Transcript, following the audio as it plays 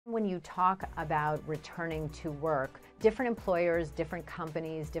when you talk about returning to work, different employers, different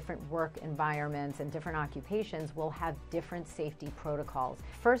companies, different work environments, and different occupations will have different safety protocols.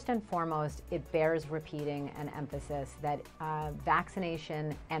 First and foremost, it bears repeating an emphasis that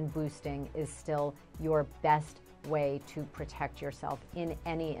vaccination and boosting is still your best way to protect yourself in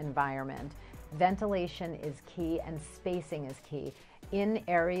any environment. Ventilation is key and spacing is key. In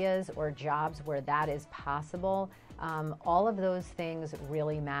areas or jobs where that is possible, all of those things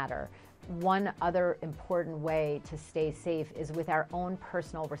really matter. One other important way to stay safe is with our own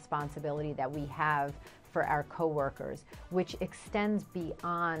personal responsibility that we have for our coworkers, which extends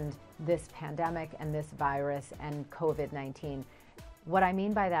beyond this pandemic and this virus and COVID-19. What I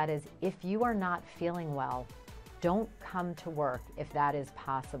mean by that is if you are not feeling well, don't come to work if that is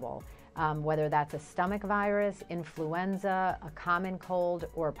possible. Whether that's a stomach virus, influenza, a common cold,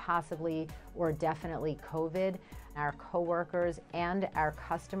 or possibly or definitely COVID, our coworkers and our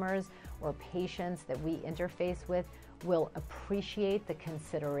customers or patients that we interface with will appreciate the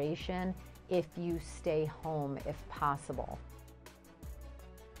consideration if you stay home if possible.